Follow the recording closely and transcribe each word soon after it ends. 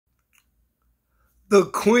The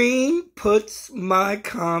Queen puts my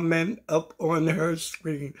comment up on her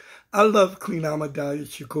screen. I love Queen Ahmadiyya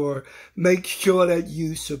Shakur. Make sure that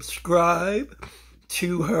you subscribe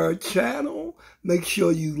to her channel. Make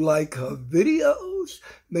sure you like her videos.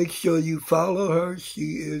 Make sure you follow her.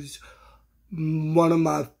 She is one of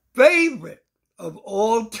my favorite of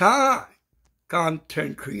all time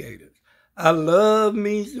content creators. I love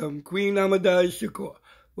me some Queen Ahmadiyya Shakur.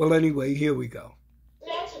 Well, anyway, here we go.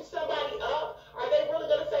 Snatching somebody up, are they really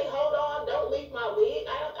going to say, hold on, don't leave my wig?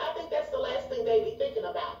 I think that's the last thing they be thinking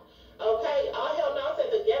about. Okay? All hell no, said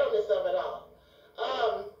the ghetto-ness of it all.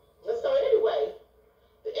 So anyway,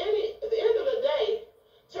 at the end of the day,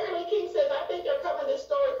 Charlie King says, I think they're covering this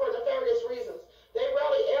story for nefarious reasons. They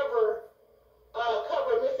rarely ever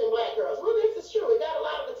cover missing black girls. Well, this is true. It got a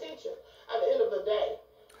lot of attention at the end of the day.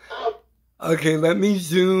 Okay, let me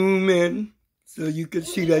zoom in so you can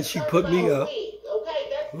see that she put me up. Okay,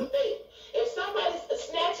 that's the thing. If somebody's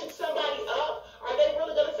snatching somebody up, are they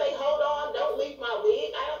really going to say, hold on, don't leave my wig?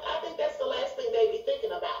 I think that's the last thing they be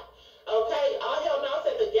thinking about. Okay? All hell no,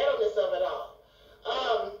 said the ghetto-ness of it all.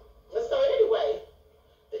 So anyway,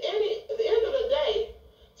 at the end of the day,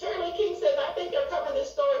 Charlie King says, I think they're covering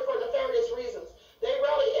this story for nefarious reasons. They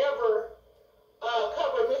rarely ever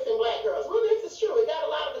cover missing black girls. Well, this is true. It got a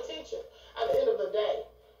lot of attention at the end of the day.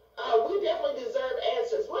 We definitely deserve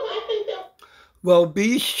answers. Well, I think that... Well,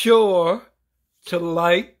 be sure to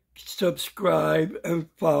like, subscribe, and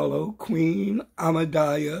follow Queen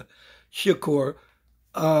Ahmadiyya Shakur.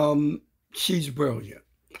 She's brilliant.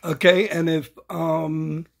 Okay? And if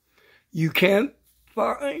you can't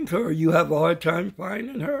find her, you have a hard time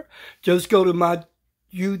finding her, just go to my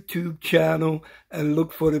YouTube channel and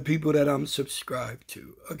look for the people that I'm subscribed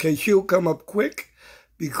to. Okay? She'll come up quick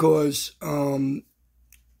because her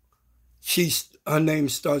name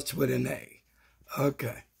starts with an A.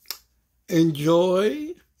 Okay. Enjoy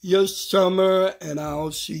your summer, and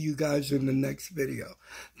I'll see you guys in the next video.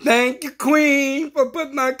 Thank you, Queen, for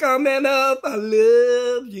putting my comment up. I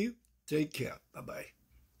love you. Take care. Bye-bye.